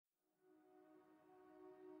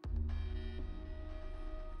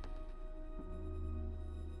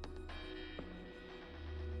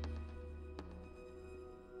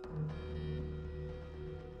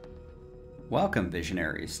Welcome,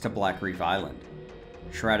 visionaries, to Blackreef Island.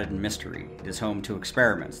 Shrouded in mystery, it is home to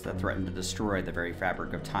experiments that threaten to destroy the very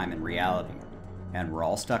fabric of time and reality, and we're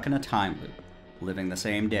all stuck in a time loop, living the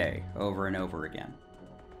same day over and over again.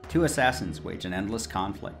 Two assassins wage an endless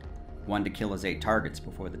conflict, one to kill his 8 targets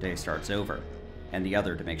before the day starts over, and the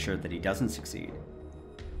other to make sure that he doesn't succeed.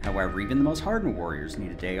 However, even the most hardened warriors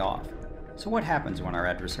need a day off. So what happens when our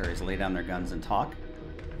adversaries lay down their guns and talk?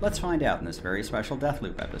 Let's find out in this very special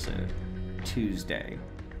Deathloop episode, Tuesday.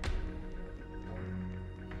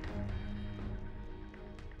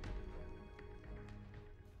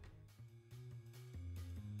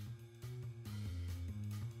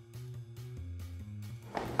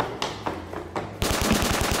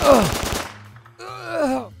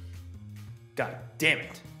 God damn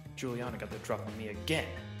it. Juliana got the drop on me again.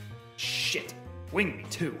 Shit. Winged me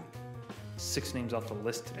too. 6 names off the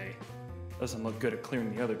list today. Doesn't look good at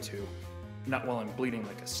clearing the other 2. Not while I'm bleeding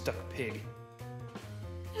like a stuck pig.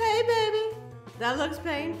 Hey, baby. That looks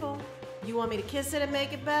painful. You want me to kiss it and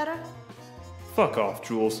make it better? Fuck off,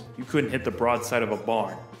 Jules. You couldn't hit the broadside of a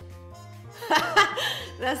barn.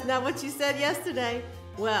 That's not what you said yesterday.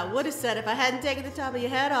 Well, would have said if I hadn't taken the top of your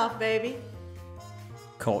head off, baby.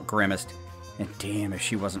 Colt grimaced, and damn if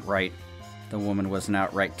she wasn't right. The woman was an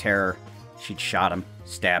outright terror. She'd shot him,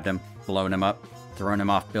 stabbed him, blown him up, thrown him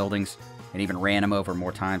off buildings, and even ran him over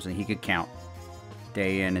more times than he could count.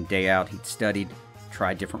 Day in and day out, he'd studied,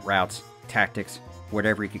 tried different routes, tactics,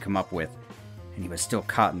 whatever he could come up with, and he was still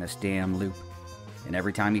caught in this damn loop. And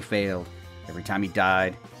every time he failed, every time he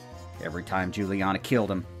died, every time Juliana killed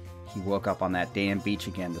him, he woke up on that damn beach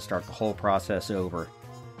again to start the whole process over.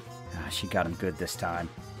 She got him good this time.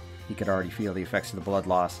 He could already feel the effects of the blood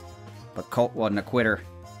loss. But Colt wasn't a quitter.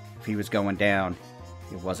 If he was going down,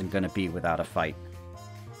 it wasn't going to be without a fight.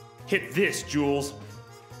 Hit this, Jules!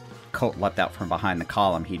 Colt leapt out from behind the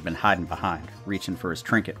column he'd been hiding behind, reaching for his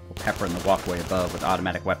trinket while peppering the walkway above with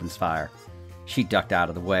automatic weapons fire. She ducked out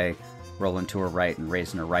of the way, rolling to her right and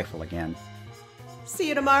raising her rifle again. See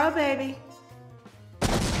you tomorrow, baby.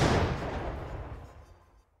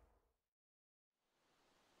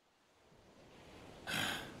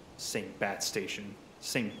 Same bat station,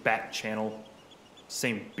 same bat channel,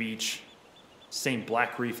 same beach, same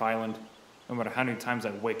Blackreef Island. No matter how many times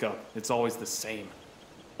I wake up, it's always the same.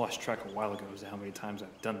 Lost track a while ago as to how many times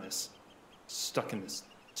I've done this. Stuck in this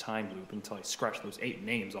time loop until I scratch those 8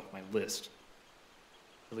 names off my list.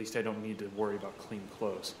 At least I don't need to worry about clean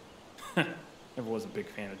clothes. Never was a big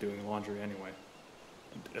fan of doing laundry anyway.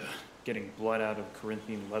 And, getting blood out of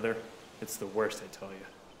Corinthian leather, it's the worst, I tell you.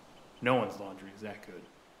 No one's laundry is that good.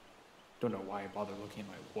 Don't know why I bother looking at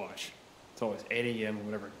my watch. It's always 8 a.m. in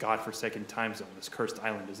whatever godforsaken time zone this cursed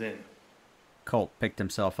island is in. Colt picked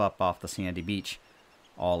himself up off the sandy beach.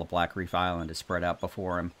 All of Blackreef Island is spread out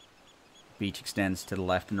before him. The beach extends to the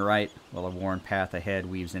left and right, while a worn path ahead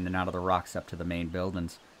weaves in and out of the rocks up to the main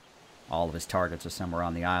buildings. All of his targets are somewhere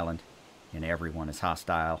on the island, and everyone is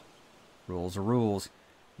hostile. Rules are rules.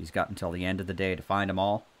 He's got until the end of the day to find them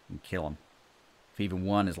all and kill them. If even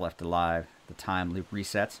one is left alive, the time loop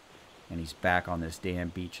resets, and he's back on this damn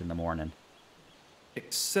beach in the morning.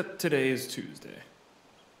 Except today is Tuesday.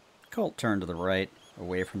 Colt turned to the right,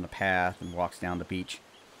 away from the path, and walks down the beach.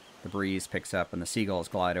 The breeze picks up and the seagulls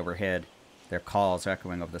glide overhead, their calls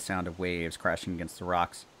echoing over the sound of waves crashing against the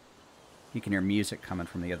rocks. He can hear music coming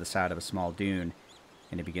from the other side of a small dune,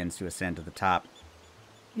 and he begins to ascend to the top.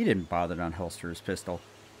 He didn't bother to unholster his pistol,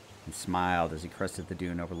 and smiled as he crested the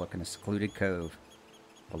dune overlooking a secluded cove.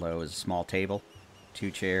 Below is a small table,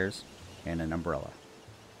 2 chairs, and an umbrella.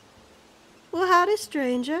 Well, howdy,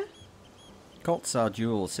 stranger. Colt saw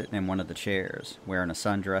Jules sitting in one of the chairs, wearing a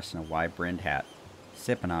sundress and a wide-brimmed hat,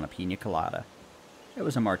 sipping on a pina colada. There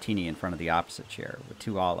was a martini in front of the opposite chair, with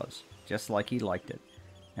 2 olives, just like he liked it,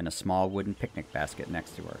 and a small wooden picnic basket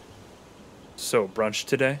next to her. So, brunch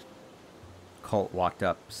today? Colt walked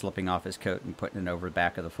up, slipping off his coat and putting it over the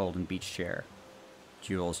back of the folding beach chair.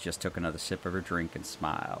 Jules just took another sip of her drink and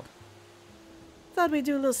smiled. Thought we'd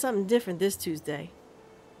do a little something different this Tuesday.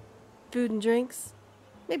 Food and drinks.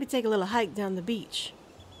 Maybe take a little hike down the beach.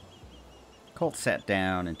 Colt sat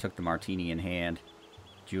down and took the martini in hand.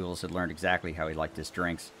 Jules had learned exactly how he liked his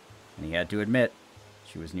drinks, and he had to admit,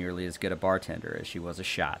 she was nearly as good a bartender as she was a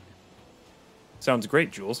shot. Sounds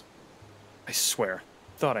great, Jules. I swear,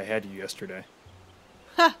 thought I had you yesterday.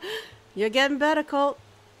 Ha! You're getting better, Colt.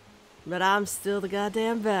 But I'm still the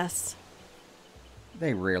goddamn best.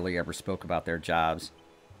 They rarely ever spoke about their jobs.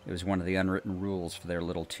 It was one of the unwritten rules for their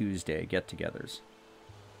little Tuesday get-togethers.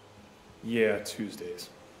 Yeah,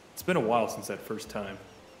 Tuesdays. It's been a while since that first time.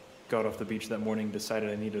 Got off the beach that morning and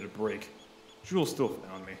decided I needed a break. Jules still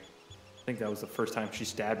found me. I think that was the first time she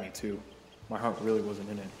stabbed me, too. My heart really wasn't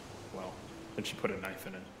in it. Well, then she put a knife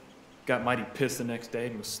in it. Got mighty pissed the next day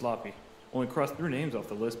and was sloppy. Only crossed 3 names off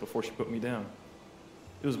the list before she put me down.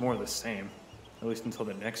 It was more of the same, at least until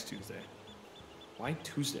the next Tuesday. Why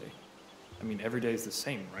Tuesday? I mean, every day is the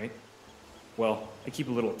same, right? Well, I keep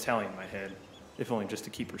a little tally in my head, if only just to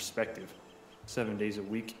keep perspective. 7 days a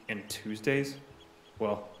week and Tuesdays?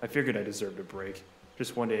 Well, I figured I deserved a break.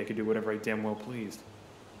 Just one day I could do whatever I damn well pleased.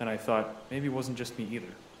 And I thought, maybe it wasn't just me either.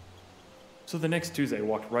 So the next Tuesday I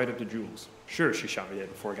walked right up to Jules. Sure, she shot me dead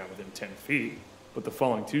before I got within 10 feet, but the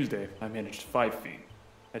following Tuesday I managed 5 feet.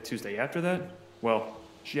 That Tuesday after that, well,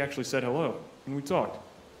 she actually said hello, and we talked.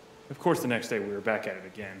 Of course, the next day we were back at it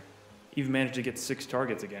again. Even managed to get 6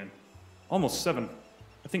 targets again. Almost 7.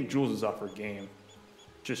 I think Jules is off her game.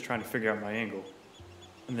 Just trying to figure out my angle.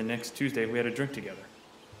 And the next Tuesday we had a drink together.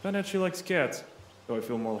 Found out she likes cats, though I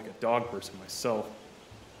feel more like a dog person myself.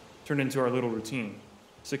 Turned into our little routine.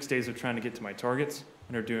 6 days of trying to get to my targets,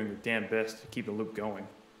 and her doing her damn best to keep the loop going.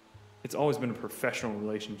 It's always been a professional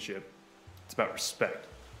relationship. It's about respect.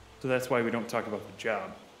 So that's why we don't talk about the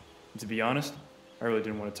job. And to be honest, I really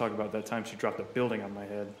didn't want to talk about that time she dropped a building on my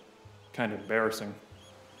head. Kind of embarrassing.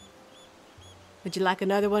 Would you like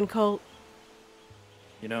another one, Colt?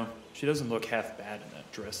 You know, she doesn't look half bad in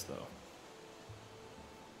that dress, though.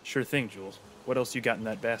 Sure thing, Jules. What else you got in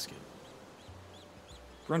that basket?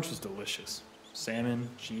 Brunch was delicious. Salmon,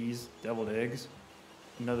 cheese, deviled eggs.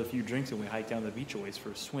 Another few drinks and we hiked down the beach a ways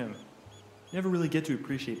for a swim. Never really get to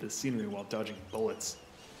appreciate the scenery while dodging bullets.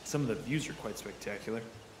 Some of the views are quite spectacular,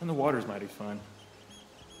 and the water's mighty fun.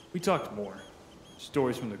 We talked more.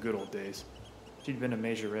 Stories from the good old days. She'd been a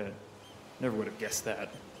majorette. Never would have guessed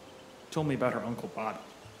that. Told me about her Uncle Bobby,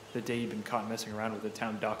 the day he'd been caught messing around with the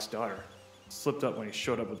town doc's daughter. Slipped up when he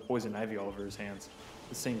showed up with poison ivy all over his hands.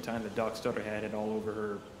 The same time the doc's daughter had it all over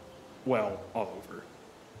her. Well, all over.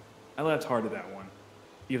 I laughed hard at that one.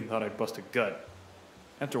 Even thought I'd bust a gut.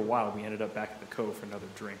 After a while, we ended up back at the cove for another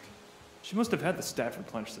drink. She must have had the Stafford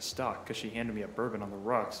punch to stock, because she handed me a bourbon on the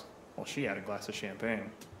rocks, while she had a glass of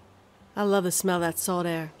champagne. I love the smell of that salt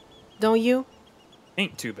air. Don't you?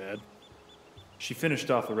 Ain't too bad. She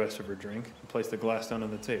finished off the rest of her drink and placed the glass down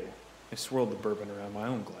on the table. I swirled the bourbon around my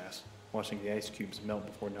own glass, watching the ice cubes melt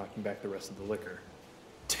before knocking back the rest of the liquor.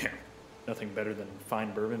 Damn, nothing better than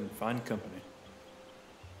fine bourbon and fine company.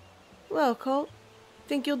 Well, Colt,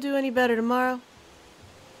 think you'll do any better tomorrow?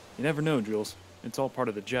 You never know, Jules. It's all part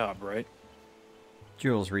of the job, right?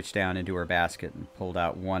 Jules reached down into her basket and pulled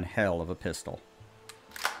out one hell of a pistol.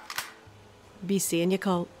 Be seeing you,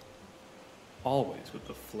 Colt. Always with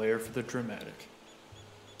the flair for the dramatic.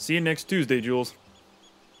 See you next Tuesday, Jules.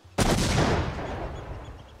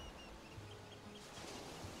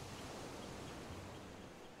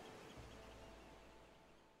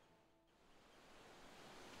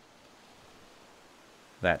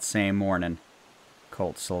 That same morning,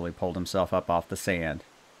 Colt slowly pulled himself up off the sand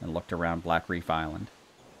and looked around Blackreef Island.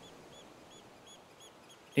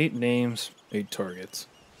 8 names, 8 targets.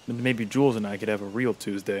 Then maybe Jules and I could have a real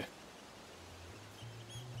Tuesday.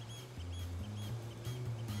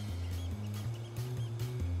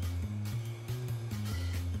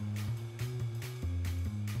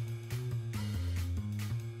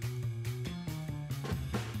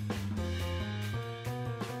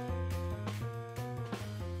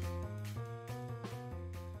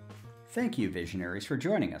 Thank you, Visionaries, for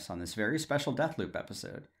joining us on this very special Deathloop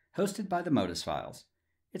episode, hosted by the MODUS Files.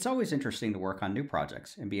 It's always interesting to work on new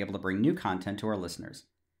projects and be able to bring new content to our listeners.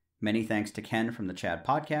 Many thanks to Ken from the Chad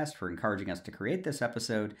Podcast for encouraging us to create this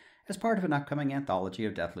episode as part of an upcoming anthology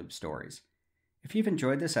of Deathloop stories. If you've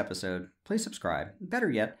enjoyed this episode, please subscribe. Better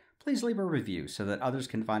yet, please leave a review so that others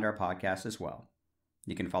can find our podcast as well.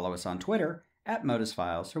 You can follow us on Twitter @MODUS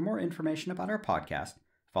Files for more information about our podcast,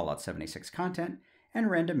 Fallout 76 content, and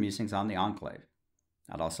random musings on the Enclave.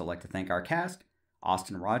 I'd also like to thank our cast,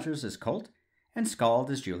 Austin Rogers as Colt, and Scald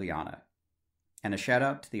as Juliana. And a shout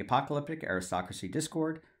out to the Apocalyptic Aristocracy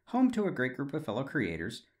Discord, home to a great group of fellow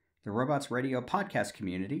creators, the Robots Radio podcast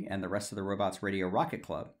community and the rest of the Robots Radio Rocket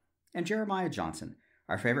Club, and Jeremiah Johnson,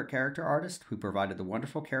 our favorite character artist who provided the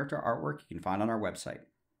wonderful character artwork you can find on our website.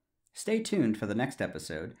 Stay tuned for the next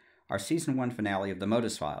episode, our Season 1 finale of the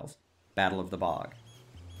MODUS Files, Battle of the Bog.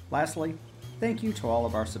 Lastly, thank you to all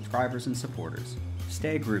of our subscribers and supporters.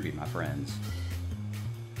 Stay groovy, my friends.